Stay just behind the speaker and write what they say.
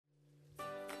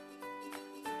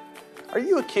Are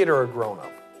you a kid or a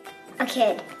grown-up? A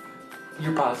kid.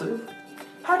 You're positive?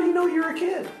 How do you know you're a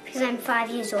kid? Because I'm 5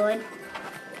 years old.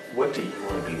 What do you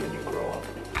want to be when you grow up?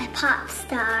 A pop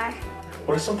star.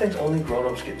 What are some things only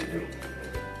grown-ups get to do?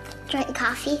 Drink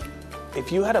coffee.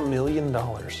 If you had $1 million,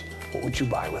 what would you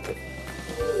buy with it?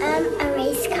 A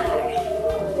race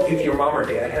car. If your mom or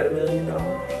dad had $1 million,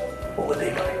 what would they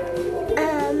buy?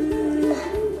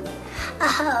 A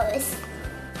hose.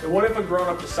 And what if a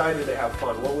grown-up decided to have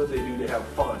fun? What would they do to have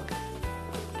fun?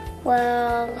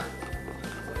 Well,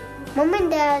 Mom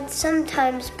and Dad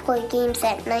sometimes play games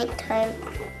at nighttime.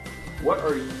 What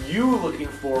are you looking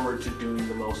forward to doing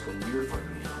the most when you're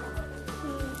finally grown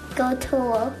up? Go to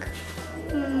work.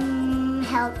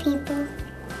 Help people.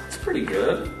 That's pretty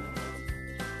good.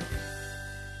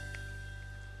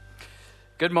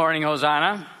 Good morning,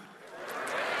 Hosanna.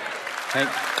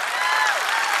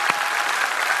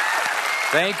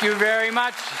 Thank you very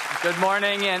much. Good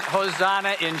morning, and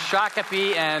Hosanna in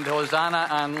Shakopee and Hosanna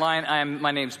online.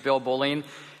 My name's Bill Boleen,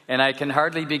 and I can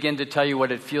hardly begin to tell you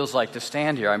what it feels like to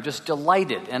stand here. I'm just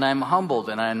delighted, and I'm humbled,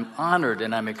 and I'm honored,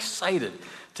 and I'm excited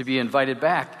to be invited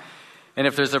back. And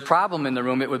if there's a problem in the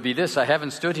room, it would be this. I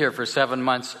haven't stood here for 7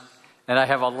 months, and I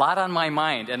have a lot on my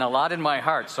mind and a lot in my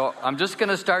heart. So I'm just going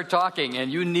to start talking,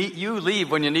 and you leave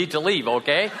when you need to leave,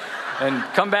 okay? And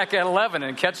come back at 11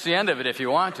 and catch the end of it if you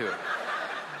want to.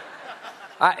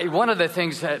 One of the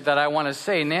things that I want to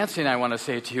say, Nancy and I want to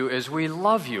say to you, is we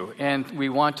love you, and we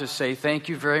want to say thank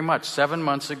you very much. 7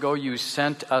 months ago, you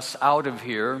sent us out of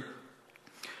here.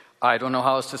 I don't know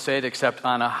how else to say it except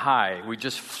on a high. We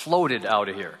just floated out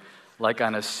of here, like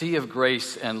on a sea of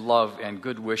grace and love and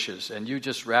good wishes, and you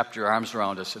just wrapped your arms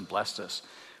around us and blessed us.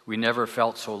 We never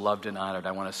felt so loved and honored.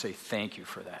 I want to say thank you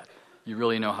for that. You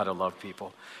really know how to love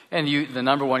people. And the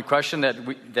number one question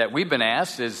that we've been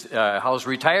asked is, how's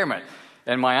retirement?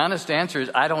 And my honest answer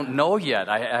is, I don't know yet.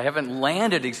 I haven't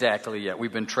landed exactly yet.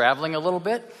 We've been traveling a little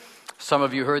bit. Some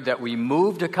of you heard that we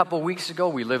moved a couple weeks ago.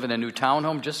 We live in a new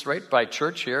townhome just right by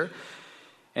church here.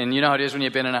 And you know how it is when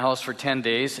you've been in a house for 10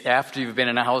 days. After you've been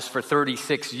in a house for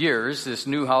 36 years, this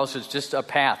new house is just a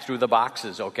path through the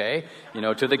boxes, okay? You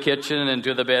know, to the kitchen and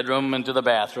to the bedroom and to the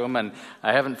bathroom. And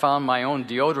I haven't found my own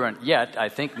deodorant yet. I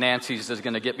think Nancy's is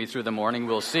going to get me through the morning.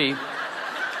 We'll see.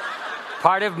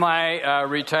 Part of my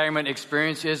retirement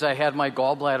experience is I had my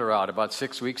gallbladder out about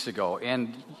 6 weeks ago.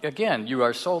 And again, you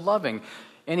are so loving.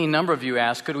 Any number of you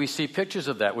asked, could we see pictures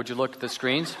of that? Would you look at the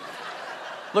screens?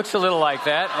 Looks a little like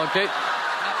that, okay?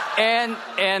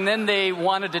 And then they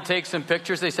wanted to take some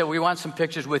pictures. They said, we want some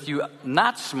pictures with you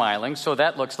not smiling, so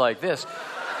that looks like this.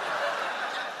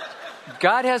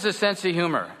 God has a sense of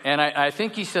humor, and I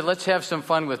think he said, let's have some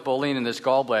fun with Boleen and this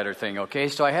gallbladder thing, okay?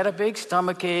 So I had a big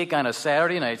stomach ache on a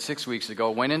Saturday night 6 weeks ago,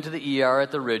 went into the ER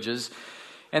at the Ridges,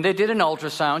 and they did an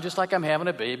ultrasound, just like I'm having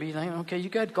a baby. Like, okay, you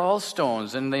got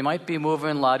gallstones, and they might be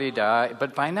moving la-di-da,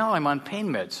 but by now I'm on pain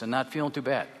meds and not feeling too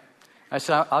bad. I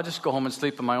said, I'll just go home and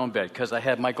sleep in my own bed because I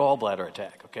had my gallbladder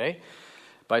attack, okay?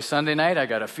 By Sunday night, I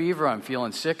got a fever. I'm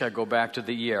feeling sick. I go back to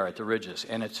the ER at the Ridges,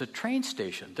 and it's a train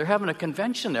station. They're having a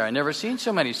convention there. I've never seen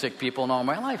so many sick people in all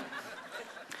my life.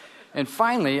 And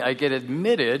finally, I get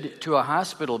admitted to a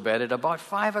hospital bed at about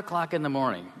 5 o'clock in the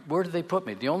morning. Where did they put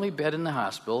me? The only bed in the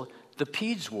hospital, the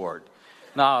peds ward.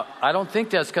 Now, I don't think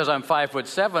that's because I'm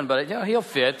 5'7", but he'll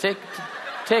fit.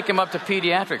 Take him up to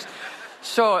pediatrics.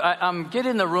 So I'm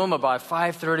getting in the room about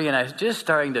 5:30, and I'm just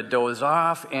starting to doze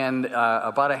off, and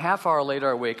about a half hour later,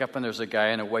 I wake up, and there's a guy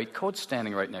in a white coat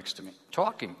standing right next to me,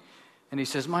 talking. And he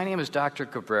says, my name is Dr.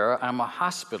 Cabrera. I'm a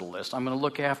hospitalist. I'm going to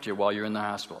look after you while you're in the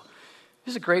hospital.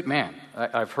 He's a great man.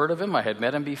 I've heard of him. I had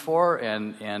met him before,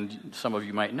 and some of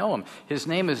you might know him. His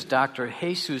name is Dr.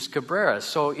 Jesus Cabrera.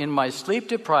 So in my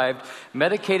sleep-deprived,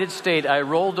 medicated state, I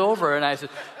rolled over, and I said,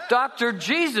 Dr.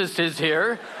 Jesus is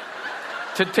here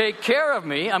to take care of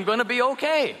me. I'm going to be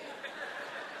okay.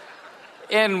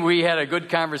 And we had a good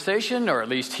conversation, or at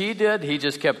least he did. He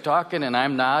just kept talking, and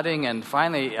I'm nodding. And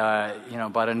finally,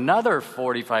 about another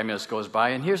 45 minutes goes by,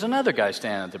 and here's another guy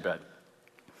standing at the bed.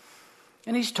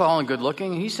 And he's tall and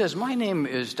good-looking. And he says, my name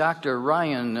is Dr.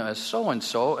 Ryan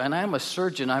so-and-so, and I'm a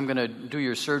surgeon. I'm going to do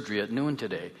your surgery at noon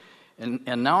today.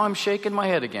 And now I'm shaking my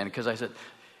head again, because I said,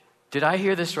 did I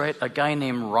hear this right? A guy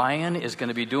named Ryan is going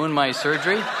to be doing my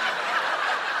surgery?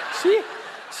 See?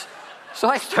 So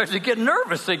I started to get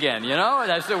nervous again, and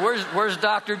I said, where's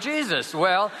Dr. Jesus?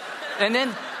 Well, and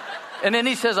then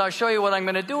he says, I'll show you what I'm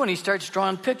going to do. And he starts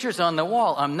drawing pictures on the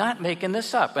wall. I'm not making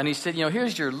this up. And he said,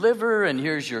 here's your liver, and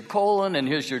here's your colon, and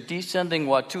here's your descending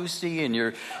Watusi, and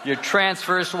your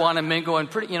transverse Wanamingo.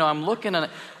 And I'm looking at it.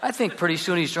 I think pretty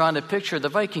soon he's drawing a picture of the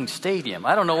Viking Stadium.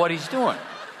 I don't know what he's doing.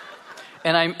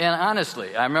 And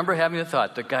honestly, I remember having the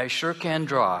thought, the guy sure can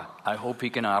draw. I hope he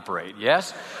can operate.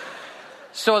 Yes?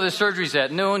 So the surgery's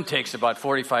at noon, takes about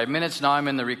 45 minutes. Now I'm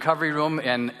in the recovery room,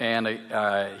 and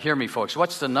hear me, folks.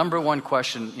 What's the number one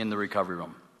question in the recovery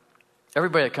room?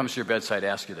 Everybody that comes to your bedside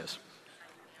asks you this.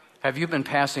 Have you been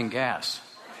passing gas?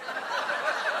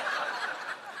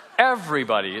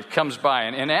 Everybody comes by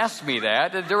and asks me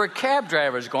that. There were cab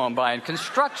drivers going by and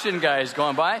construction guys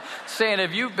going by saying,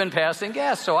 have you been passing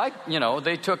gas? So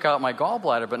they took out my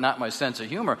gallbladder, but not my sense of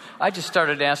humor. I just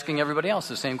started asking everybody else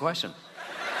the same question.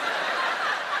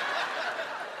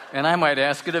 And I might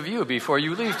ask it of you before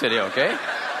you leave today, okay?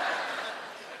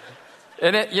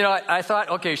 And I thought,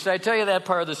 okay, should I tell you that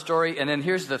part of the story? And then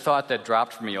here's the thought that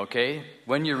dropped for me, okay?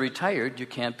 When you're retired, you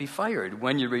can't be fired.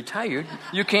 When you're retired,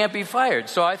 you can't be fired.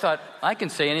 So I thought, I can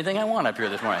say anything I want up here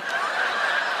this morning.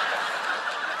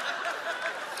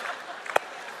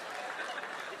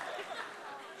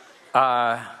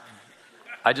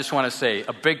 I just want to say,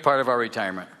 a big part of our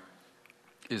retirement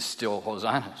is still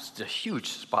Hosanna. It's a huge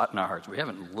spot in our hearts. We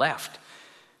haven't left.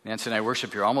 Nancy and I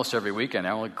worship here almost every weekend.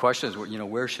 Our only question is,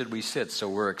 where should we sit? So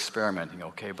we're experimenting,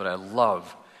 okay? But I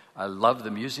love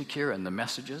the music here and the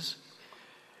messages.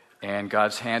 And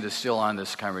God's hand is still on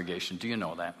this congregation. Do you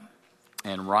know that?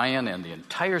 And Ryan and the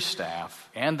entire staff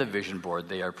and the vision board,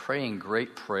 they are praying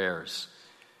great prayers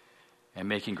and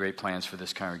making great plans for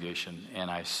this congregation.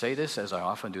 And I say this, as I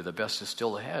often do, the best is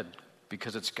still ahead,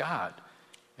 because it's God.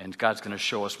 And God's going to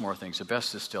show us more things. The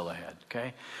best is still ahead,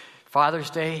 okay? Father's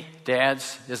Day,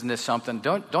 dads, isn't this something?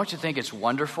 Don't you think it's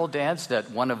wonderful, dads,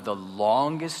 that one of the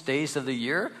longest days of the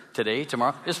year, today,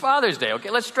 tomorrow, is Father's Day? Okay,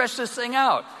 let's stretch this thing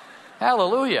out.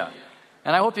 Hallelujah.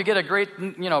 And I hope you get a great,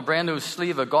 brand new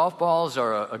sleeve of golf balls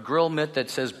or a grill mitt that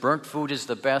says burnt food is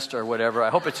the best or whatever. I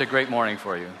hope it's a great morning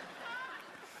for you.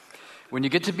 When you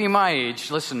get to be my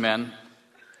age, listen, men,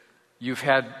 you've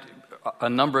had a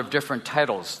number of different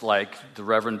titles, like the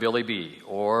Reverend Billy B.,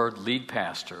 or lead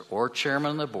pastor, or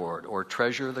chairman of the board, or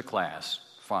treasurer of the class.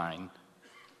 Fine.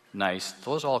 Nice.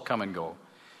 Those all come and go.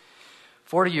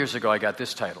 40 years ago, I got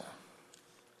this title.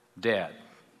 Dad.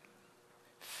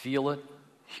 Feel it,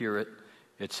 hear it.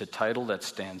 It's a title that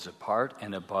stands apart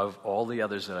and above all the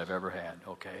others that I've ever had,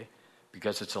 okay?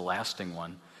 Because it's a lasting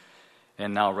one.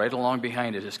 And now right along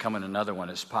behind it is coming another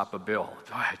one. It's Papa Bill.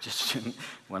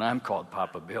 When I'm called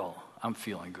Papa Bill, I'm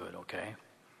feeling good, okay?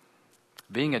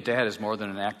 Being a dad is more than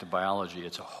an act of biology.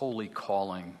 It's a holy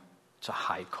calling. It's a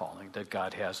high calling that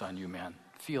God has on you, man.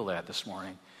 Feel that this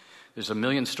morning. There's a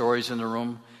million stories in the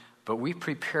room, but we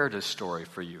prepared a story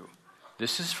for you.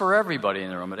 This is for everybody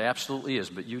in the room. It absolutely is.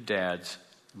 But you dads,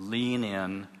 lean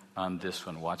in on this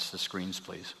one. Watch the screens,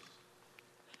 please.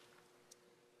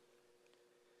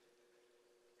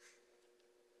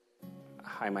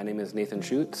 Hi, my name is Nathan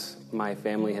Schutz. My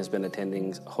family has been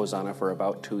attending Hosanna for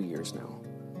about 2 years now.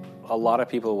 A lot of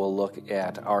people will look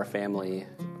at our family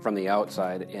from the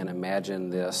outside and imagine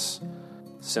this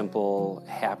simple,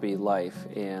 happy life,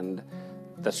 and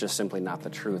that's just simply not the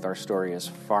truth. Our story is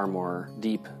far more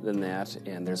deep than that,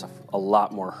 and there's a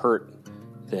lot more hurt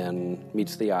than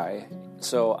meets the eye.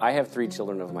 So I have 3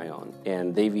 children of my own,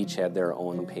 and they've each had their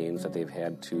own pains that they've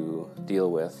had to deal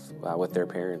with their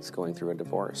parents going through a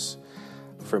divorce.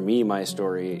 For me, my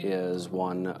story is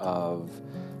one of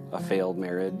a failed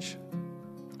marriage,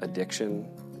 addiction,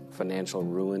 financial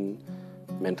ruin,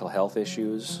 mental health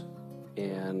issues,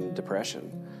 and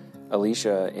depression.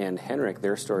 Alicia and Henrik,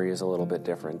 their story is a little bit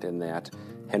different in that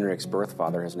Henrik's birth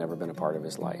father has never been a part of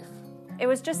his life. It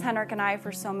was just Henrik and I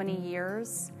for so many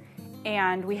years,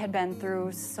 and we had been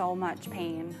through so much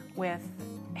pain with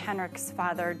Henrik's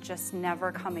father just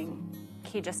never coming.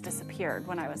 He just disappeared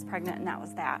when I was pregnant, and that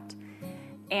was that.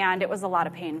 And it was a lot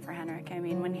of pain for Henrik. I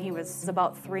mean, when he was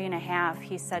about 3.5,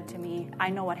 he said to me, I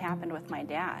know what happened with my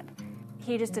dad.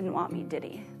 He just didn't want me, did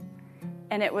he?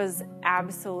 And it was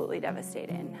absolutely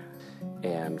devastating.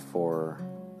 And for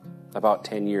about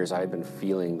 10 years, I had been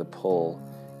feeling the pull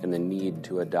and the need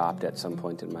to adopt at some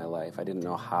point in my life. I didn't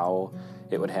know how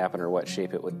it would happen or what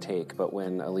shape it would take. But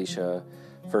when Alicia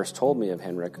first told me of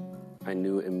Henrik, I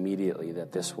knew immediately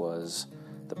that this was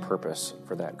the purpose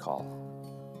for that call.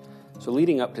 So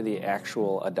leading up to the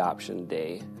actual adoption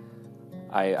day,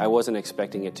 I wasn't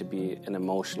expecting it to be an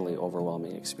emotionally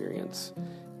overwhelming experience,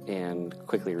 and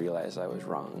quickly realized I was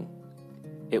wrong.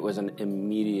 It was an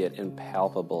immediate and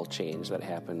palpable change that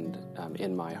happened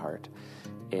in my heart.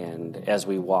 And as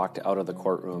we walked out of the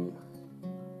courtroom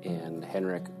and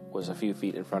Henrik was a few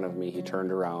feet in front of me, he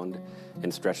turned around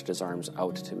and stretched his arms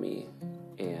out to me.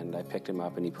 And I picked him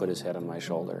up and he put his head on my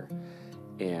shoulder.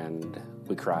 And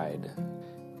we cried.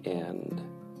 And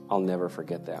I'll never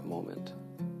forget that moment.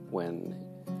 when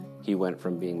he went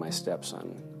from being my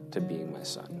stepson to being my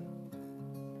son.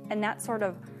 And that sort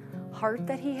of heart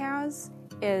that he has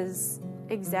is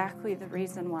exactly the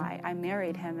reason why I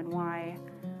married him and why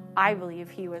I believe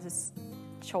he was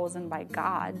chosen by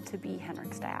God to be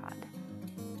Henrik's dad.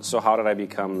 So how did I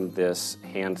become this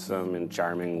handsome and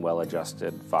charming,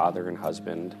 well-adjusted father and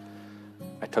husband?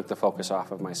 I took the focus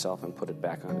off of myself and put it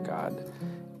back on God.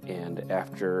 And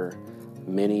after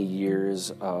many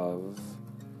years of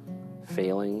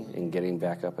failing and getting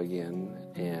back up again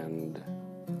and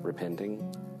repenting,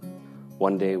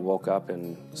 one day woke up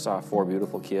and saw 4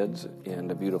 beautiful kids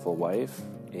and a beautiful wife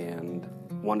and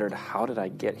wondered, how did I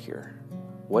get here?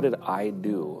 What did I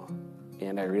do?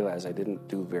 And I realized I didn't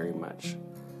do very much.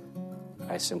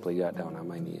 I simply got down on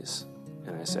my knees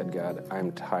and I said, God,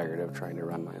 I'm tired of trying to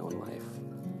run my own life.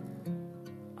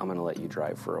 I'm going to let you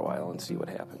drive for a while and see what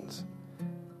happens.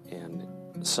 And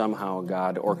somehow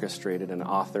God orchestrated and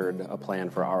authored a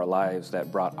plan for our lives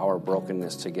that brought our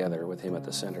brokenness together with him at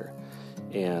the center.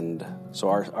 And so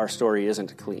our story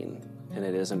isn't clean, and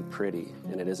it isn't pretty,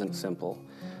 and it isn't simple,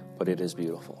 but it is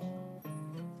beautiful.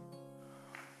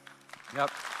 Yep.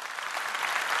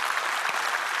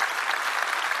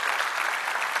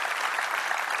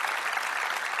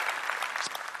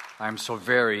 I'm so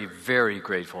very, very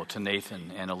grateful to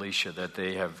Nathan and Alicia that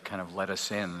they have kind of let us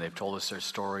in. They've told us their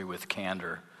story with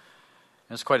candor.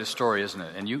 And it's quite a story, isn't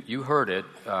it? And you heard it.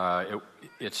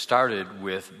 It started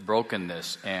with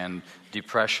brokenness and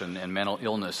depression and mental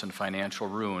illness and financial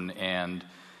ruin and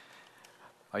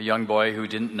a young boy who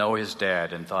didn't know his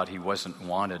dad and thought he wasn't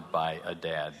wanted by a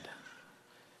dad.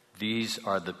 These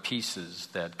are the pieces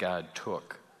that God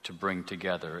took to bring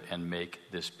together and make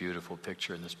this beautiful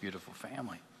picture and this beautiful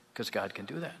family. Because God can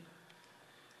do that.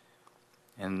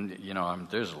 And,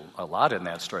 there's a lot in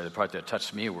that story. The part that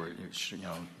touched me were,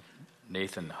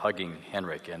 Nathan hugging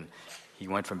Henrik, and he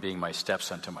went from being my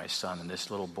stepson to my son, and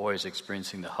this little boy is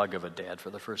experiencing the hug of a dad for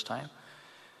the first time.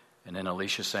 And then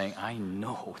Alicia saying, I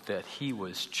know that he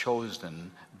was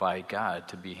chosen by God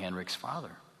to be Henrik's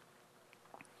father.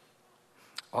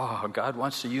 Oh, God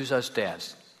wants to use us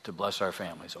dads to bless our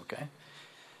families, okay?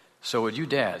 So would you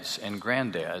dads and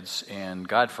granddads and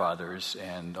godfathers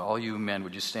and all you men,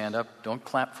 would you stand up? Don't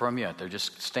clap for them yet. They're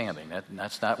just standing.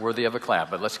 That's not worthy of a clap,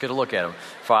 but let's get a look at them.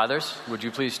 Fathers, would you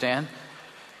please stand?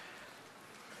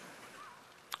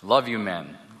 Love you,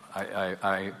 men.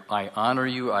 I honor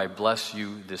you. I bless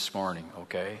you this morning,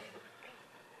 okay?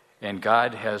 And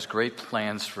God has great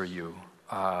plans for you.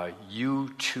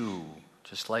 You too,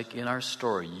 just like in our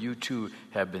story, you too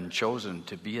have been chosen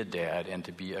to be a dad and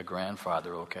to be a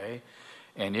grandfather, okay?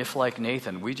 And if, like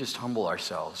Nathan, we just humble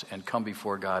ourselves and come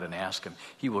before God and ask him,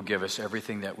 he will give us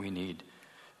everything that we need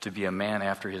to be a man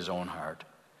after his own heart.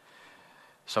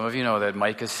 Some of you know that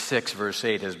Micah 6, verse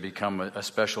 8 has become a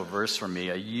special verse for me.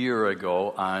 A year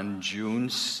ago on June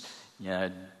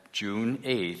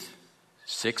 8th,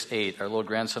 6/8, our little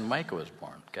grandson Micah was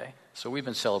born, okay? So we've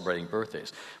been celebrating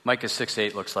birthdays. Micah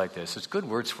 6:8 looks like this. It's good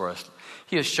words for us.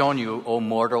 He has shown you, O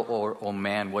mortal, or O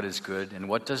man, what is good, and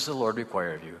what does the Lord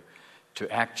require of you? To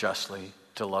act justly,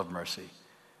 to love mercy,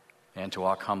 and to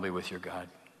walk humbly with your God.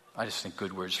 I just think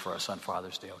good words for us on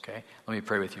Father's Day, okay? Let me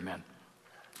pray with you, men.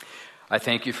 I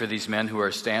thank you for these men who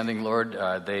are standing, Lord.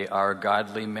 They are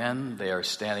godly men. They are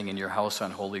standing in your house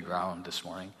on holy ground this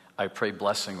morning. I pray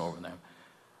blessing over them.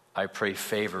 I pray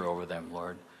favor over them,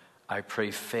 Lord. I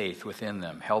pray faith within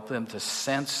them. Help them to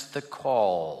sense the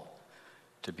call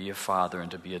to be a father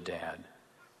and to be a dad.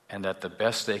 And that the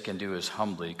best they can do is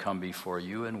humbly come before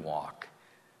you and walk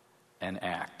and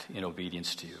act in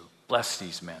obedience to you. Bless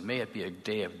these men. May it be a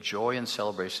day of joy and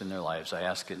celebration in their lives. I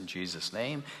ask it in Jesus'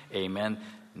 name. Amen.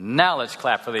 Now let's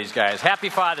clap for these guys. Happy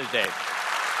Father's Day.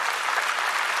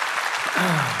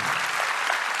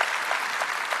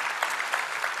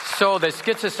 So this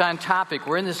gets us on topic.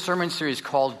 We're in this sermon series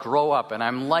called Grow Up, and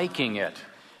I'm liking it.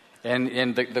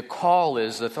 And the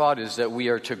thought is that we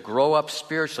are to grow up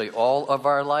spiritually all of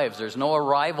our lives. There's no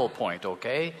arrival point,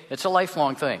 okay? It's a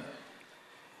lifelong thing.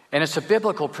 And it's a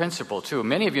biblical principle, too.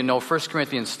 Many of you know 1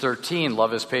 Corinthians 13,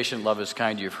 love is patient, love is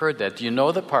kind. You've heard that. Do you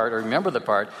know the part, or remember the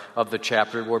part of the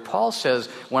chapter where Paul says,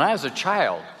 when I was a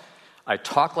child, I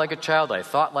talked like a child, I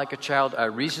thought like a child, I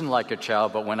reasoned like a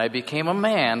child, but when I became a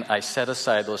man, I set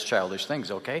aside those childish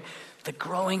things, okay? The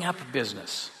growing up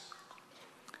business.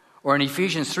 Or in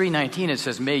Ephesians 3:19, it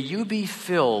says, may you be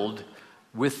filled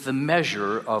with the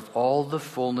measure of all the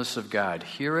fullness of God.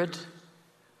 Hear it?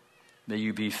 May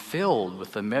you be filled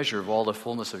with the measure of all the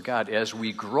fullness of God. As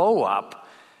we grow up,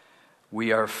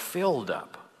 we are filled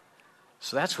up.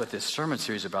 So that's what this sermon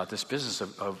series is about, this business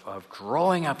of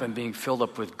growing up and being filled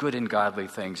up with good and godly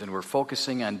things. And we're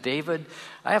focusing on David.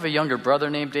 I have a younger brother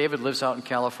named David, lives out in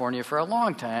California for a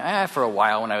long time. For a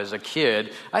while when I was a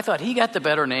kid, I thought he got the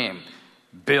better name,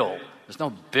 Bill. There's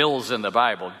no Bills in the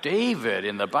Bible. David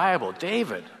in the Bible,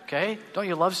 David, okay? Don't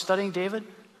you love studying David?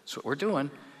 That's what we're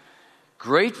doing.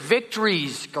 Great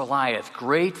victories, Goliath.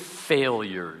 Great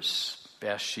failures,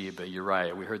 Bathsheba,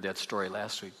 Uriah. We heard that story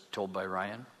last week, told by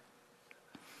Ryan.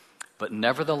 But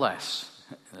nevertheless,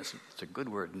 it's a good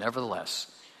word,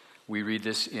 nevertheless, we read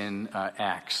this in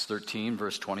Acts 13,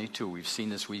 verse 22. We've seen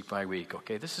this week by week.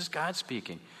 Okay, this is God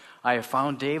speaking. I have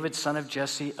found David, son of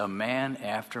Jesse, a man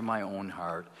after my own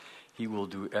heart. He will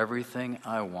do everything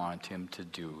I want him to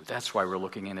do. That's why we're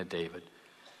looking into David.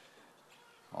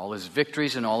 All his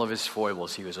victories and all of his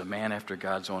foibles, he was a man after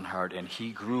God's own heart, and he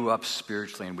grew up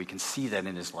spiritually, and we can see that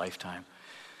in his lifetime.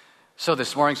 So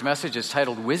this morning's message is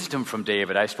titled Wisdom from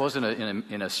David. I suppose in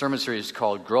a sermon series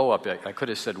called Grow Up, I could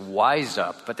have said Wise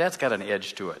Up, but that's got an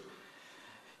edge to it.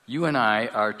 You and I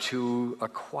are to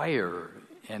acquire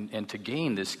and to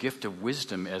gain this gift of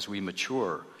wisdom as we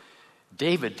mature.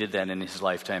 David did that in his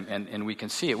lifetime, and we can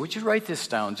see it. Would you write this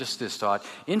down, just this thought?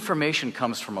 Information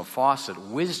comes from a faucet.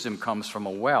 Wisdom comes from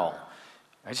a well.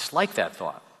 I just like that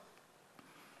thought.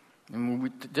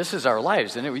 And this is our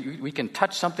lives, and we can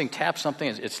touch something, tap something.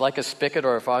 It's like a spigot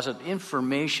or a faucet.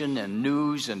 Information and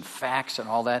news and facts and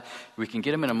all that, we can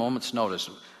get them in a moment's notice.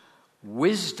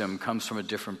 Wisdom comes from a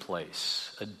different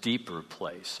place, a deeper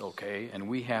place, okay? And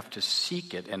we have to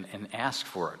seek it and ask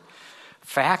for it.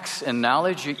 Facts and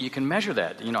knowledge, you can measure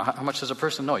that. You know, how much does a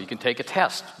person know? You can take a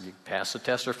test. You pass the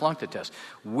test or flunk the test.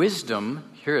 Wisdom,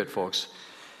 hear it, folks.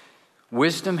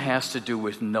 Wisdom has to do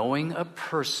with knowing a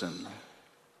person.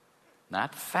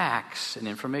 Not facts and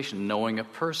information, knowing a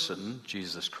person,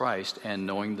 Jesus Christ, and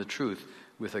knowing the truth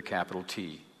with a capital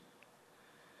T.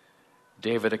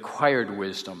 David acquired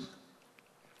wisdom,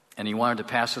 and he wanted to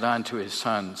pass it on to his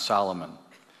son, Solomon.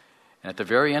 And at the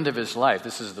very end of his life,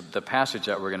 this is the passage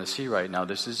that we're going to see right now.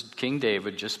 This is King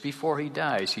David. Just before he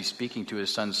dies, he's speaking to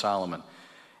his son Solomon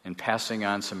and passing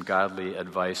on some godly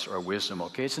advice or wisdom.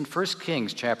 Okay, it's in 1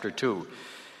 Kings chapter 2.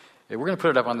 We're going to put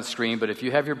it up on the screen, but if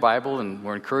you have your Bible, and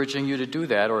we're encouraging you to do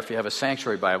that, or if you have a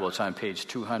sanctuary Bible, it's on page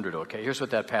 200, okay? Here's what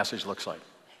that passage looks like.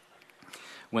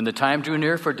 When the time drew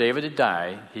near for David to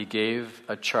die, he gave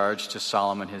a charge to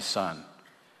Solomon his son.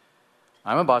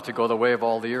 I'm about to go the way of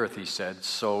all the earth, he said,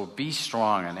 so be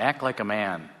strong and act like a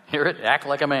man. Hear it? Act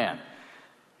like a man.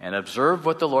 And observe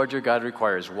what the Lord your God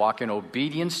requires. Walk in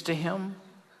obedience to him,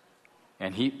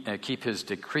 and keep his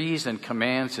decrees and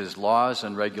commands, his laws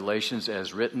and regulations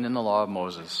as written in the law of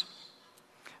Moses.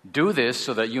 Do this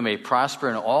so that you may prosper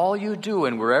in all you do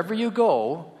and wherever you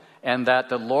go, and that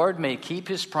the Lord may keep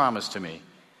his promise to me.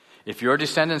 If your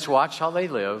descendants watch how they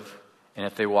live, and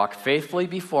if they walk faithfully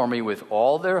before me with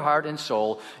all their heart and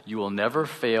soul, you will never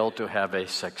fail to have a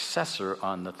successor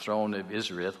on the throne of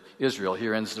Israel.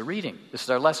 Here ends the reading. This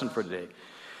is our lesson for today.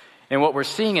 And what we're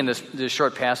seeing in this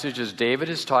short passage is David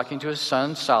is talking to his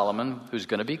son Solomon, who's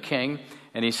going to be king,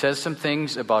 and he says some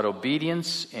things about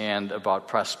obedience and about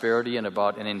prosperity and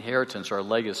about an inheritance or a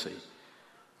legacy.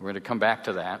 We're going to come back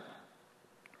to that.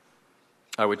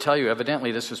 I would tell you,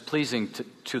 evidently, this was pleasing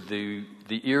to the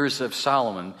ears of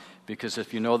Solomon, because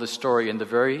if you know the story,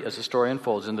 as the story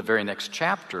unfolds, in the very next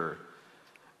chapter,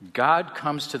 God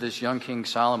comes to this young King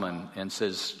Solomon and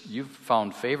says, you've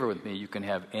found favor with me, you can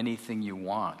have anything you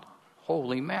want.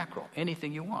 Holy mackerel,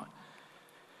 anything you want.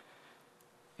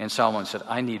 And Solomon said,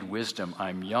 I need wisdom.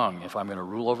 I'm young if I'm going to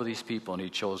rule over these people. And he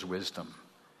chose wisdom.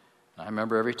 I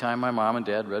remember every time my mom and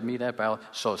dad read me that Bible.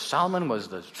 So Solomon was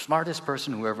the smartest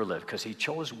person who ever lived because he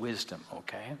chose wisdom,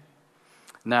 okay?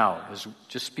 Now,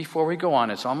 just before we go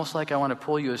on, it's almost like I want to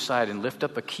pull you aside and lift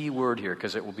up a key word here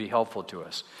because it will be helpful to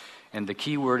us. And the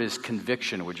key word is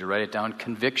conviction. Would you write it down?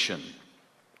 Conviction.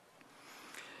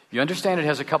 You understand it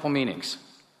has a couple meanings.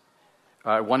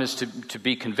 One is to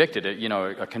be convicted.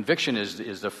 A conviction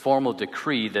is the formal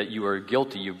decree that you are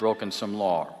guilty, you've broken some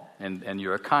law, and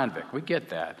you're a convict. We get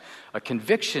that. A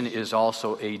conviction is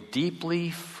also a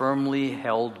deeply, firmly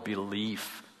held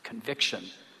belief. Conviction.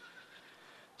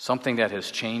 Something that has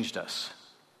changed us.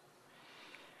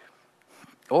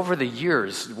 Over the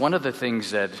years, one of the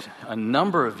things that a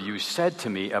number of you said to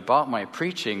me about my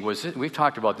preaching was, we've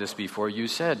talked about this before, you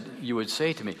would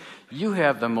say to me, you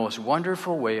have the most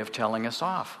wonderful way of telling us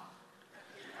off.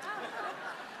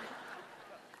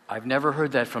 I've never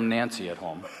heard that from Nancy at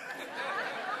home.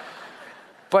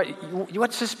 But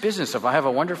what's this business of I have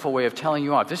a wonderful way of telling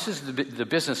you off? This is the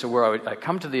business of where I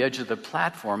come to the edge of the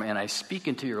platform and I speak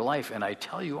into your life and I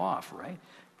tell you off, right?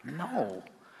 No.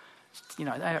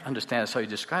 I understand that's how you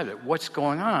described it. What's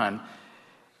going on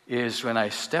is when I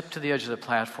step to the edge of the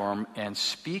platform and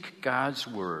speak God's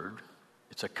word,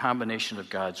 it's a combination of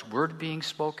God's word being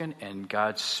spoken and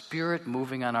God's Spirit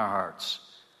moving on our hearts.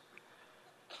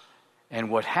 And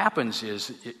what happens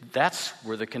is that's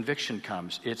where the conviction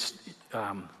comes. It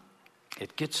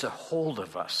gets a hold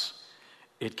of us.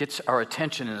 It gets our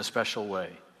attention in a special way.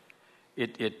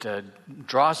 It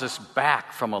draws us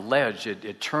back from a ledge.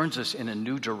 It turns us in a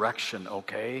new direction,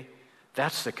 okay?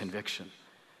 That's the conviction.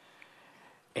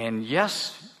 And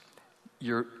yes,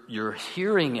 you're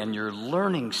hearing and you're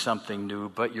learning something new,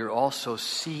 but you're also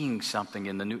seeing something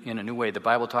in a new way. The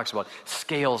Bible talks about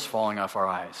scales falling off our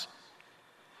eyes.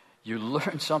 You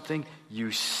learn something,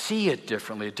 you see it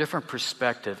differently, a different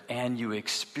perspective, and you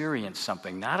experience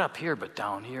something, not up here, but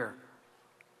down here.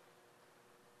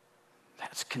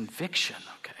 That's conviction,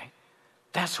 okay?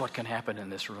 That's what can happen in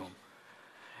this room.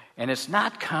 And it's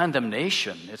not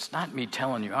condemnation. It's not me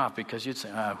telling you off because you'd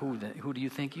say, who do you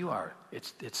think you are?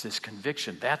 It's this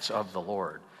conviction. That's of the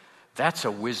Lord. That's a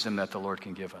wisdom that the Lord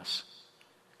can give us.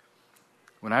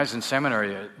 When I was in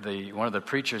seminary, one of the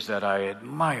preachers that I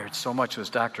admired so much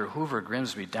was Dr. Hoover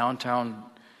Grimsby, downtown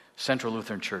Central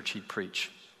Lutheran Church. He'd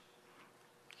preach.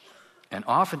 And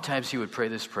oftentimes he would pray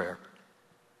this prayer: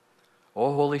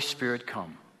 "O Holy Spirit,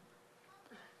 come,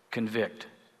 convict,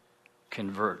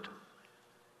 convert,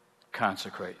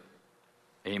 consecrate.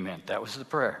 Amen." That was the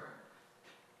prayer.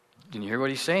 Didn't you hear what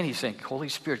he's saying? He's saying, Holy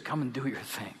Spirit, come and do your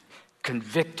thing.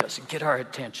 Convict us, get our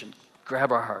attention,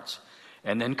 grab our hearts.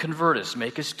 And then convert us,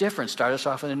 make us different, start us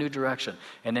off in a new direction.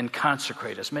 And then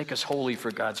consecrate us, make us holy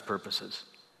for God's purposes.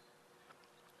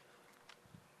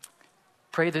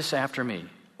 Pray this after me.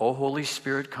 O Holy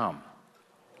Spirit, come.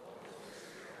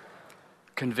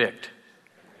 Convict.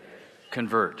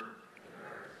 Convert.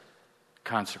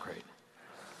 Consecrate.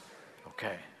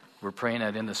 Okay, we're praying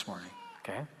that in this morning,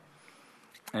 okay?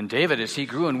 And David, as he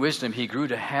grew in wisdom, he grew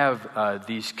to have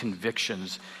these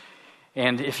convictions.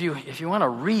 And if you want to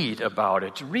read about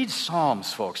it, read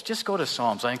Psalms, folks. Just go to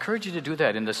Psalms. I encourage you to do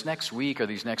that in this next week or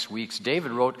these next weeks.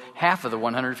 David wrote half of the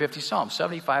 150 Psalms,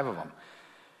 75 of them.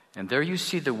 And there you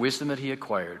see the wisdom that he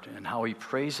acquired and how he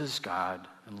praises God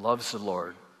and loves the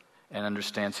Lord and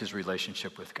understands his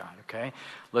relationship with God, okay?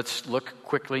 Let's look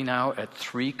quickly now at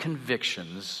 3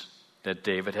 convictions that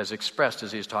David has expressed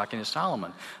as he's talking to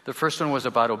Solomon. The first one was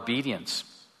about obedience.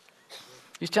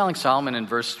 He's telling Solomon in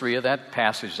verse 3 of that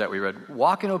passage that we read,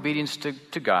 walk in obedience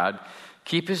to God,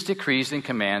 keep his decrees and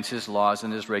commands, his laws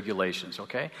and his regulations,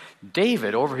 okay?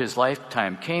 David, over his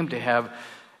lifetime, came to have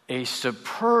a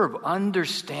superb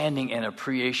understanding and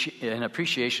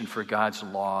appreciation for God's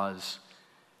laws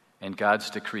and God's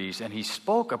decrees, and he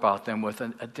spoke about them with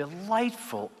a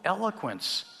delightful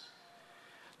eloquence.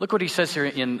 Look what he says here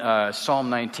in Psalm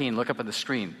 19. Look up at the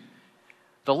screen.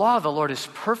 The law of the Lord is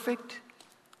perfect,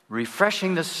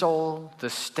 refreshing the soul. The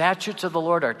statutes of the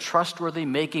Lord are trustworthy,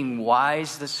 making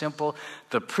wise the simple.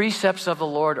 The precepts of the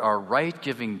Lord are right,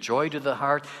 giving joy to the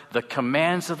heart. The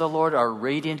commands of the Lord are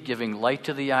radiant, giving light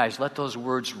to the eyes. Let those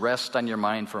words rest on your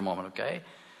mind for a moment, okay?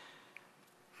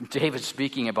 David's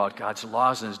speaking about God's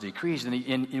laws and his decrees, and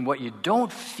in what you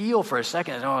don't feel for a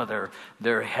second is,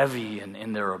 they're heavy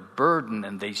and they're a burden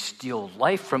and they steal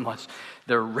life from us.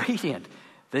 They're radiant.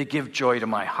 They give joy to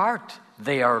my heart.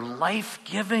 They are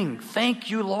life-giving.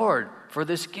 Thank you, Lord, for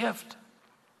this gift.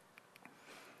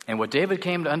 And what David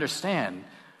came to understand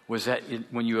was that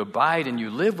when you abide and you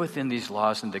live within these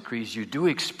laws and decrees, you do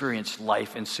experience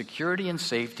life in security and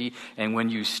safety. And when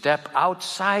you step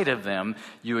outside of them,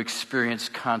 you experience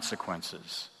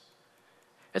consequences.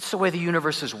 It's the way the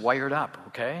universe is wired up,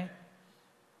 okay?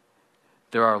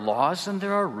 There are laws and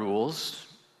there are rules.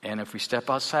 And if we step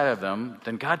outside of them,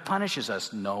 then God punishes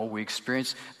us. No, we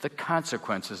experience the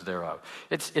consequences thereof.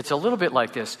 It's a little bit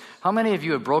like this. How many of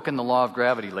you have broken the law of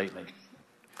gravity lately?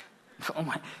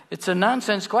 It's a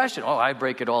nonsense question. Oh, I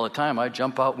break it all the time. I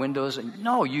jump out windows.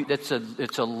 No, it's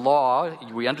a law.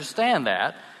 We understand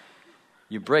that.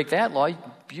 You break that law,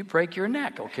 you break your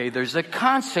neck, okay? There's a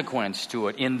consequence to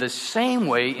it. In the same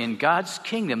way, in God's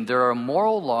kingdom, there are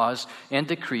moral laws and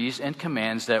decrees and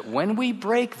commands that when we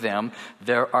break them,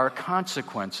 there are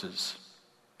consequences.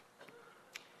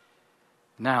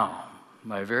 Now,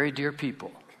 my very dear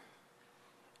people,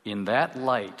 in that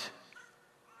light,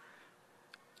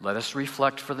 let us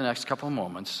reflect for the next couple of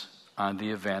moments on the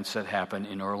events that happened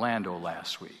in Orlando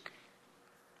last week.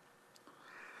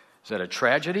 Is that a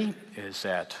tragedy? Is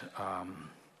that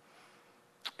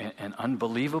an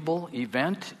unbelievable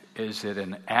event? Is it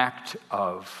an act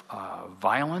of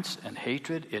violence and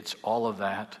hatred? It's all of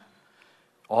that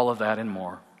and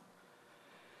more.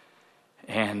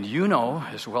 And you know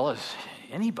as well as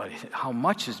anybody how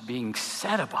much is being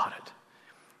said about it.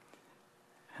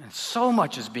 And so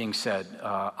much is being said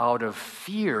out of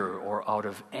fear or out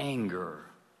of anger.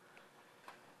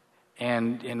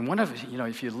 And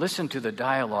if you listen to the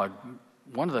dialogue,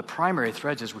 one of the primary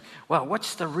threads is, well,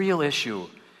 what's the real issue?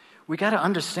 We got to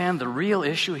understand the real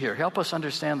issue here. Help us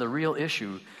understand the real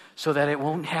issue so that it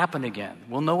won't happen again.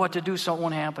 We'll know what to do so it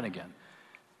won't happen again.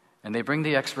 And they bring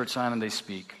the experts on and they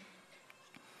speak.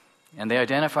 And they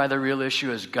identify the real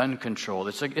issue as gun control.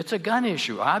 It's a gun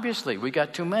issue, obviously. We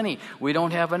got too many. We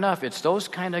don't have enough. It's those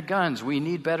kind of guns. We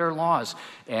need better laws.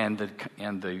 And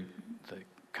the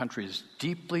country is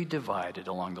deeply divided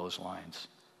along those lines.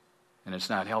 And it's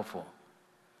not helpful.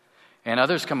 And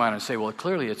others come on and say, well,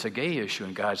 clearly it's a gay issue,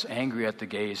 and God's angry at the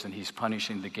gays, and he's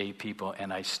punishing the gay people.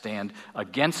 And I stand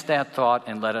against that thought,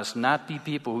 and let us not be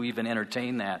people who even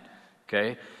entertain that.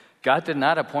 Okay? God did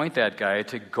not appoint that guy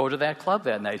to go to that club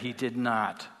that night. He did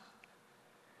not.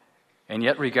 And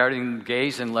yet, regarding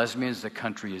gays and lesbians, the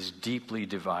country is deeply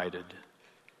divided.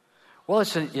 Well,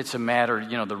 it's a matter,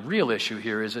 the real issue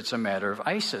here is it's a matter of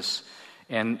ISIS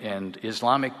and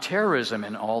Islamic terrorism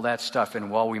and all that stuff.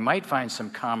 And while we might find some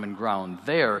common ground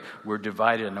there, we're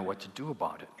divided on what to do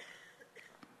about it.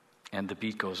 And the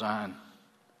beat goes on.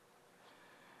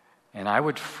 And I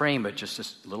would frame it just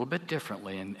a little bit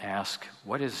differently and ask,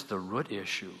 what is the root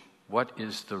issue? What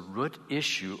is the root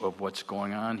issue of what's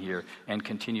going on here and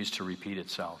continues to repeat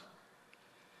itself?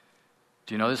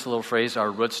 Do you know this little phrase,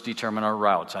 our roots determine our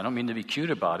routes? I don't mean to be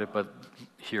cute about it, but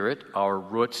hear it, our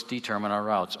roots determine our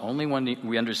routes. Only when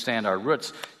we understand our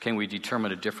roots can we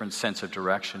determine a different sense of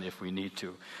direction if we need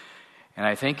to. And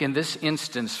I think in this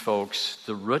instance, folks,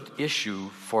 the root issue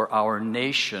for our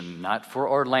nation, not for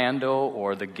Orlando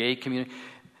or the gay community,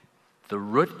 the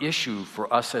root issue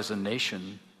for us as a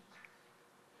nation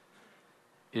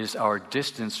is our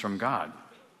distance from God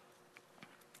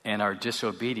and our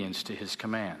disobedience to his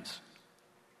commands.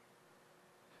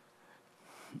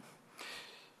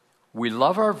 We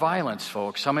love our violence,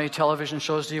 folks. How many television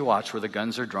shows do you watch where the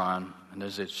guns are drawn and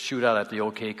there's a shootout at the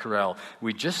OK Corral?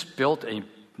 We just built a $1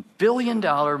 billion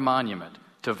monument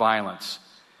to violence.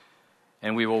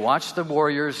 And we will watch the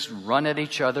warriors run at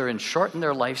each other and shorten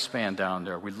their lifespan down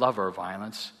there. We love our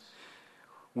violence.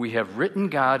 We have written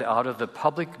God out of the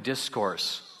public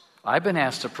discourse. I've been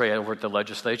asked to pray over at the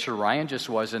legislature. Ryan just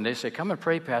was, and they say, come and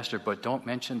pray, Pastor, but don't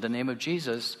mention the name of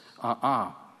Jesus.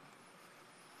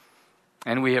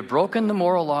 And we have broken the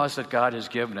moral laws that God has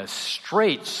given us.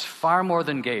 Straights far more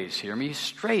than gays. Hear me?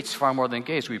 Straights far more than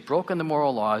gays. We've broken the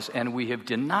moral laws, and we have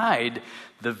denied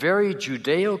the very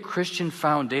Judeo-Christian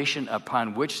foundation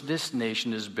upon which this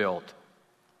nation is built.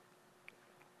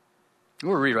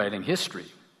 We're rewriting history,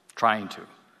 trying to.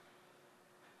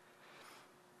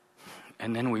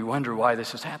 And then we wonder why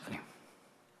this is happening.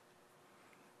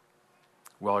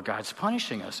 Well, God's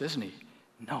punishing us, isn't he?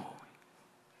 No,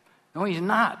 he's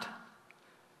not.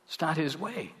 It's not his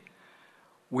way.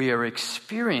 We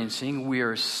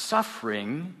are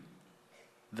suffering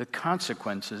the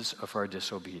consequences of our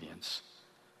disobedience.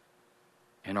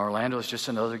 And Orlando is just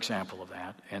another example of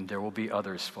that, and there will be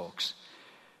others, folks.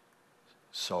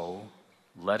 So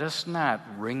let us not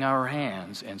wring our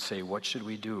hands and say, what should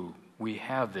we do? We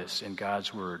have this in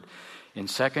God's word. In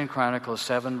 2 Chronicles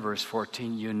 7, verse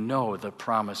 14, you know the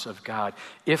promise of God.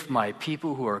 If my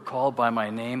people who are called by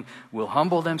my name will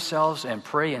humble themselves and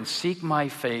pray and seek my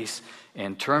face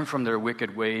and turn from their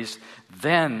wicked ways,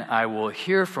 then I will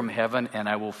hear from heaven and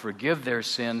I will forgive their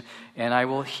sin and I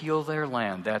will heal their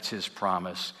land. That's his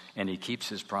promise, and he keeps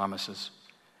his promises.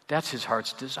 That's his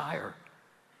heart's desire.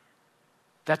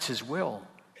 That's his will,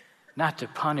 not to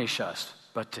punish us,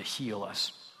 but to heal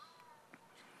us.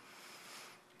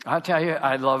 I'll tell you,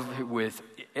 I love with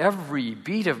every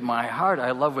beat of my heart, I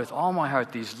love with all my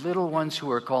heart these little ones who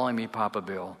are calling me Papa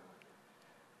Bill.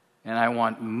 And I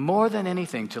want more than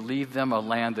anything to leave them a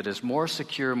land that is more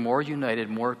secure, more united,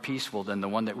 more peaceful than the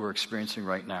one that we're experiencing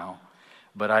right now.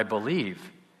 But I believe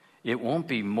it won't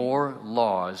be more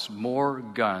laws, more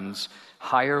guns,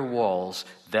 higher walls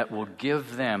that will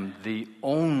give them the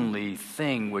only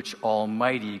thing which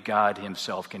Almighty God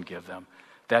himself can give them.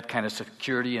 That kind of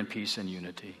security and peace and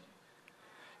unity.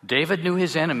 David knew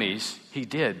his enemies, he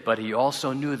did, but he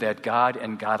also knew that God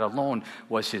and God alone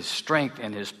was his strength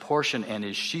and his portion and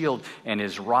his shield and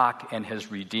his rock and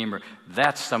his redeemer.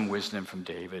 That's some wisdom from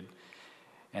David.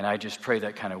 And I just pray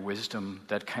that kind of wisdom,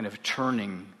 that kind of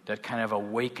turning, that kind of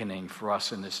awakening for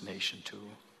us in this nation too.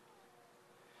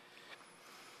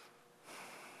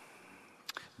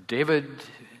 David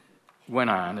went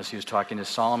on, as he was talking to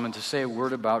Solomon, to say a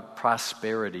word about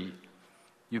prosperity.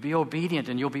 You be obedient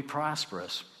and you'll be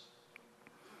prosperous.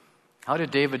 How did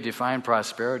David define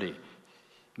prosperity?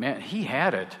 Man, he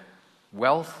had it.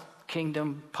 Wealth,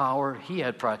 kingdom, power.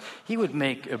 He would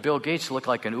make Bill Gates look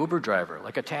like an Uber driver,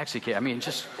 like a taxi cab. I mean,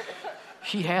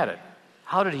 he had it.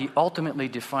 How did he ultimately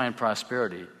define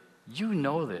prosperity? You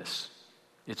know this.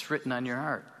 It's written on your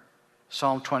heart.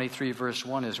 Psalm 23, verse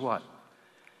 1 is what?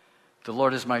 The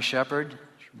Lord is my shepherd.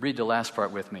 Read the last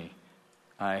part with me.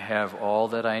 I have all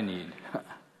that I need.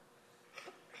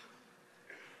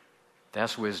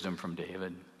 That's wisdom from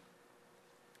David.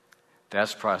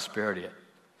 That's prosperity.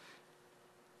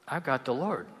 I've got the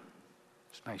Lord.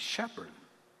 He's my shepherd,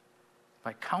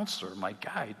 my counselor, my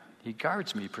guide. He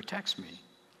guards me, protects me,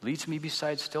 leads me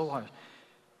beside still waters.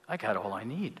 I got all I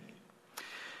need.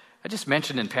 I just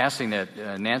mentioned in passing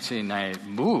that Nancy and I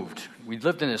moved. We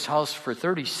lived in this house for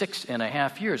 36 and a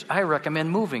half years. I recommend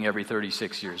moving every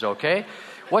 36 years, okay?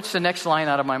 What's the next line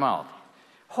out of my mouth?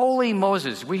 Holy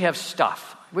Moses, we have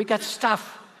stuff. We got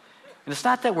stuff. And it's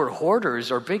not that we're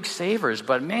hoarders or big savers,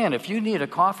 but man, if you need a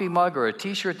coffee mug or a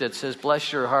t-shirt that says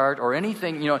bless your heart or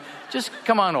anything, just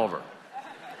come on over.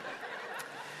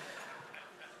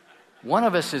 One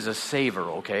of us is a saver,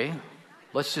 okay?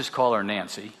 Let's just call her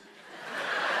Nancy.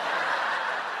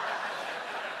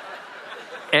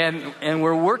 And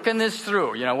we're working this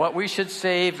through, what we should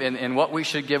save and what we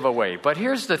should give away. But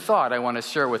here's the thought I want to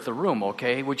share with the room,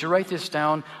 okay? Would you write this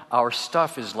down? Our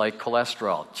stuff is like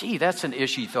cholesterol. Gee, that's an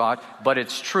ishy thought, but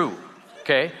it's true,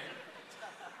 okay?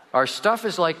 Our stuff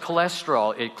is like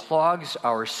cholesterol. It clogs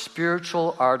our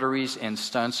spiritual arteries and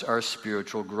stunts our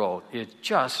spiritual growth. It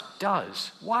just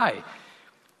does. Why?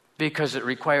 Because it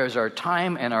requires our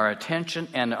time and our attention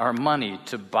and our money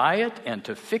to buy it and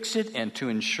to fix it and to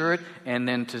insure it and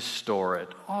then to store it.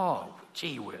 Oh,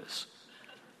 gee whiz.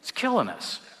 It's killing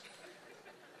us.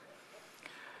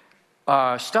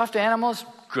 Stuffed animals,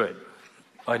 good.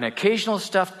 An occasional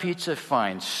stuffed pizza,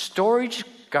 fine. Storage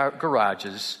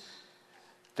garages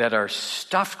that are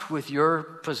stuffed with your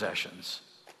possessions,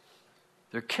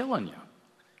 they're killing you.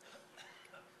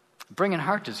 Bringing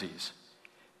heart disease.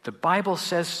 The Bible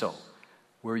says so.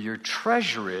 Where your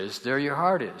treasure is, there your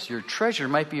heart is. Your treasure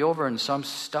might be over in some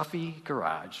stuffy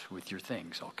garage with your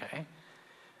things, okay?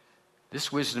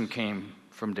 This wisdom came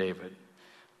from David.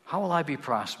 How will I be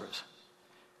prosperous?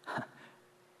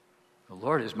 The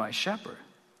Lord is my shepherd.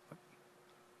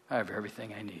 I have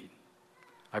everything I need.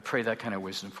 I pray that kind of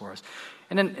wisdom for us.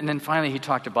 And then finally he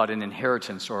talked about an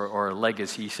inheritance or a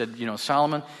legacy. He said,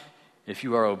 Solomon, if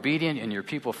you are obedient and your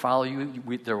people follow you,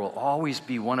 there will always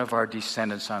be one of our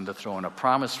descendants on the throne, a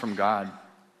promise from God.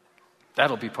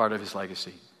 That'll be part of his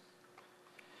legacy.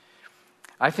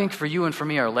 I think for you and for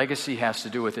me, our legacy has to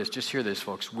do with this. Just hear this,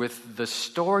 folks. With the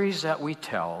stories that we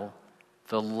tell,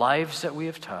 the lives that we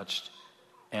have touched,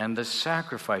 and the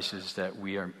sacrifices that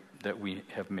we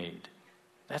have made.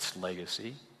 That's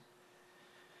legacy.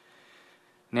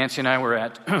 Nancy and I were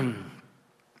at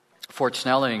Fort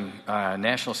Snelling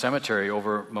National Cemetery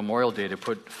over Memorial Day to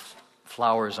put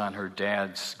flowers on her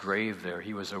dad's grave there.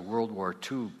 He was a World War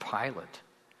II pilot.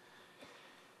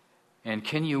 And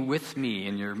can you, with me,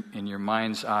 in your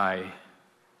mind's eye,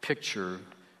 picture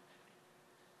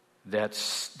that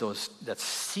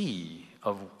sea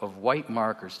of white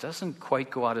markers? Doesn't quite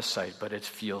go out of sight, but it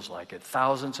feels like it.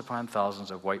 Thousands upon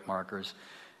thousands of white markers,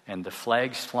 and the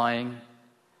flags flying,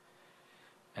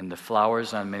 and the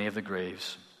flowers on many of the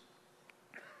graves,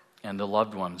 and the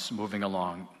loved ones moving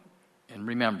along and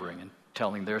remembering and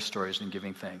telling their stories and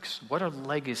giving thanks. What a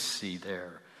legacy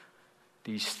there.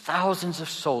 These thousands of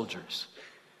soldiers,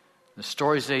 the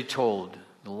stories they told,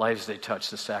 the lives they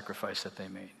touched, the sacrifice that they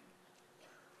made.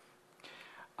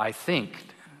 I think,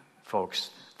 folks,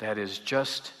 that is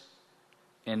just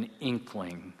an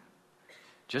inkling,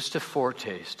 just a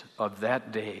foretaste of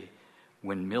that day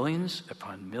when millions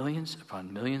upon millions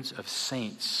upon millions of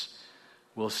saints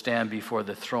will stand before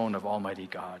the throne of Almighty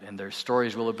God, and their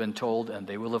stories will have been told, and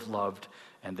they will have loved,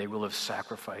 and they will have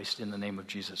sacrificed in the name of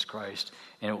Jesus Christ,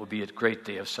 and it will be a great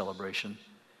day of celebration.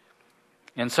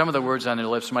 And some of the words on their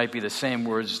lips might be the same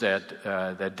words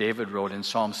that David wrote in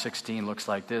Psalm 16. Looks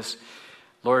like this: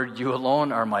 Lord, you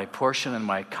alone are my portion and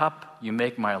my cup. You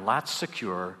make my lot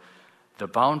secure. The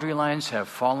boundary lines have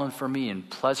fallen for me in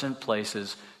pleasant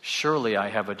places. Surely I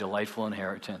have a delightful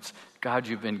inheritance. God,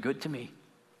 you've been good to me.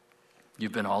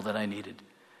 You've been all that I needed.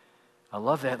 I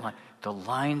love that line. The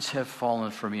lines have fallen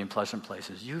for me in pleasant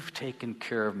places. You've taken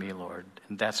care of me, Lord,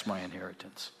 and that's my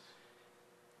inheritance.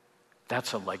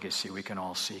 That's a legacy we can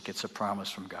all seek. It's a promise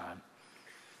from God.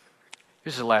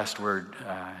 Here's the last word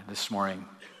this morning.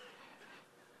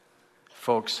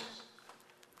 Folks,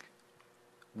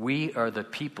 We are the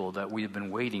people that we've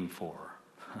been waiting for.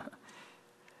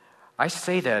 I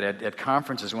say that at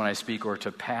conferences when I speak, or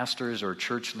to pastors or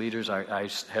church leaders. I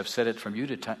have said it from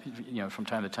from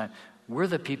time to time. We're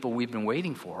the people we've been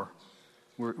waiting for.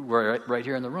 We're right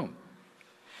here in the room.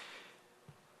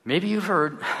 Maybe you've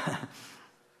heard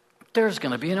there's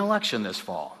going to be an election this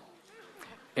fall.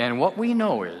 And what we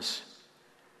know is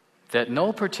that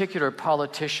no particular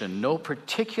politician, no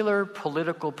particular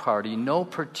political party, no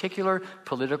particular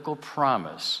political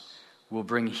promise will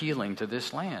bring healing to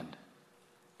this land.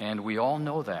 And we all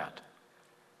know that.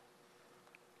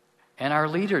 And our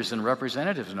leaders and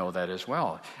representatives know that as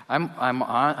well.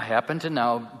 I happen to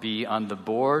now be on the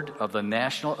board of the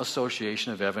National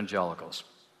Association of Evangelicals.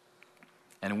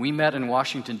 And we met in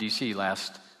Washington, D.C.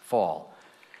 last fall.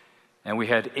 And we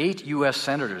had 8 U.S.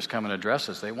 senators come and address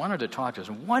us. They wanted to talk to us.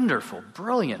 Wonderful,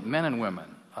 brilliant men and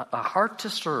women, a heart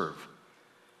to serve.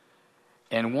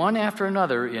 And one after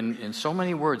another, in so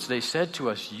many words, they said to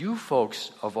us, you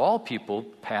folks of all people,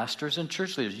 pastors and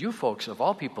church leaders, you folks of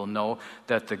all people know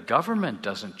that the government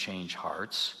doesn't change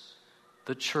hearts.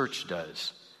 The church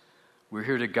does. We're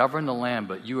here to govern the land,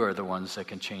 but you are the ones that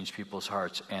can change people's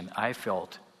hearts. And I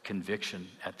felt conviction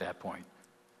at that point.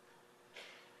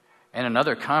 And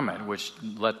another comment, which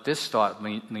let this thought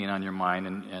lean on your mind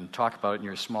and talk about it in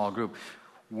your small group.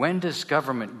 When does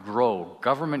government grow?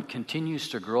 Government continues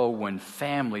to grow when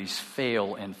families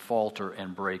fail and falter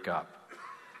and break up.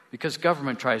 Because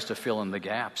government tries to fill in the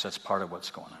gaps. That's part of what's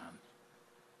going on.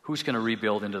 Who's going to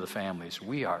rebuild into the families?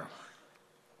 We are.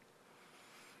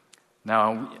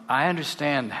 Now, I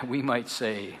understand that we might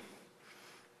say,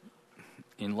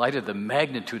 in light of the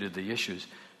magnitude of the issues,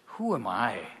 who am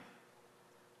I?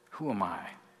 Who am I?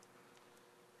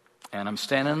 And I'm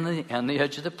standing on the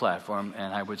edge of the platform,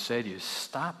 and I would say to you,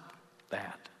 stop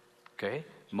that, okay?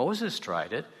 Moses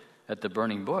tried it at the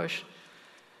burning bush.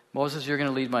 Moses, you're going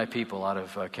to lead my people out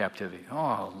of captivity.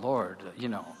 Oh, Lord,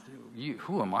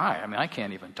 who am I? I mean, I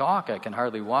can't even talk. I can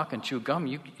hardly walk and chew gum.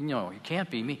 You can't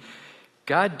be me.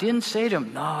 God didn't say to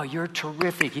him, no, you're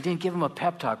terrific. He didn't give him a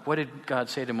pep talk. What did God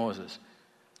say to Moses?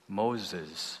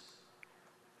 Moses,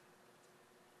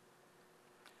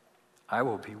 I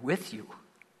will be with you.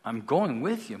 I'm going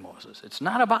with you, Moses. It's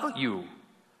not about you.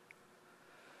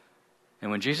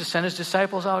 And when Jesus sent his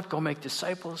disciples out, go make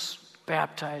disciples,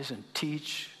 baptize and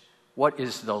teach. What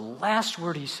is the last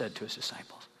word he said to his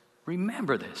disciples?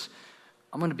 Remember this.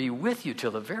 I'm going to be with you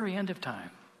till the very end of time.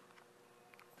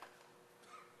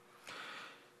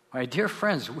 My dear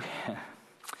friends,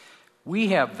 we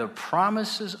have the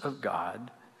promises of God.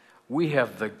 We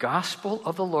have the gospel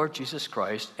of the Lord Jesus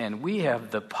Christ, and we have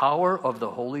the power of the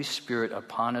Holy Spirit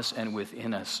upon us and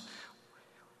within us.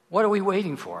 What are we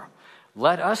waiting for?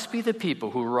 Let us be the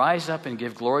people who rise up and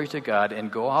give glory to God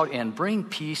and go out and bring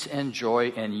peace and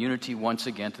joy and unity once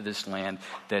again to this land,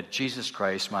 that Jesus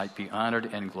Christ might be honored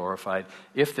and glorified.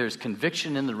 If there's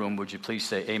conviction in the room, would you please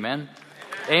say amen?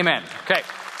 Amen. Okay.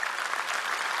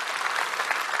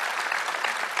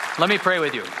 Let me pray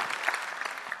with you.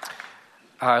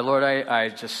 Lord, I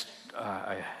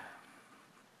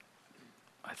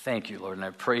thank you, Lord, and I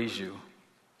praise you,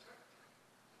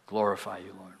 glorify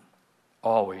you, Lord,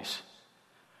 always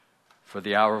for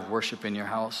the hour of worship in your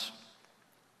house,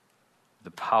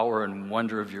 the power and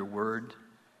wonder of your word,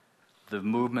 the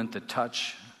movement, the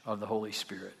touch of the Holy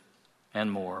Spirit,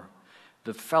 and more,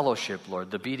 the fellowship,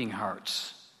 Lord, the beating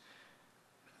hearts,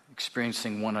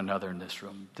 experiencing one another in this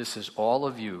room. This is all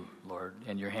of you, Lord,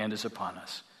 and your hand is upon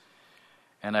us.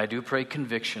 And I do pray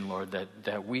conviction, Lord,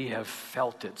 that we have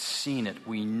felt it, seen it,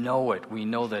 we know it. We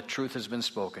know that truth has been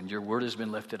spoken. Your word has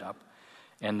been lifted up.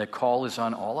 And the call is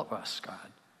on all of us, God,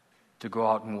 to go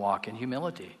out and walk in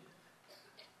humility,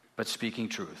 but speaking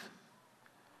truth.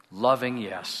 Loving,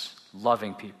 yes,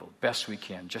 loving people, best we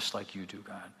can, just like you do,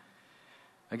 God.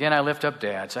 Again, I lift up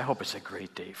dads. I hope it's a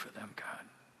great day for them, God.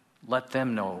 Let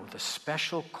them know the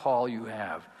special call you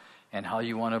have and how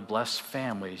you want to bless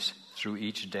families through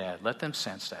each dad. Let them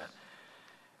sense that.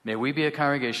 May we be a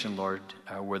congregation, Lord,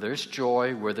 where there's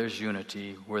joy, where there's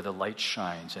unity, where the light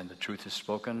shines and the truth is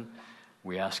spoken.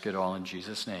 We ask it all in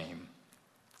Jesus' name.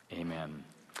 Amen.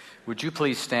 Would you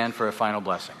please stand for a final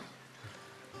blessing?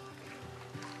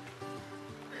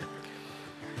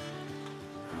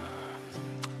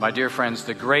 My dear friends,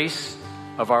 the grace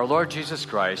of our Lord Jesus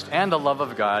Christ and the love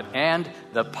of God and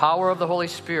the power of the Holy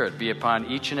Spirit be upon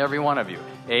each and every one of you.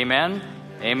 Amen.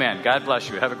 Amen. God bless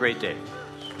you. Have a great day.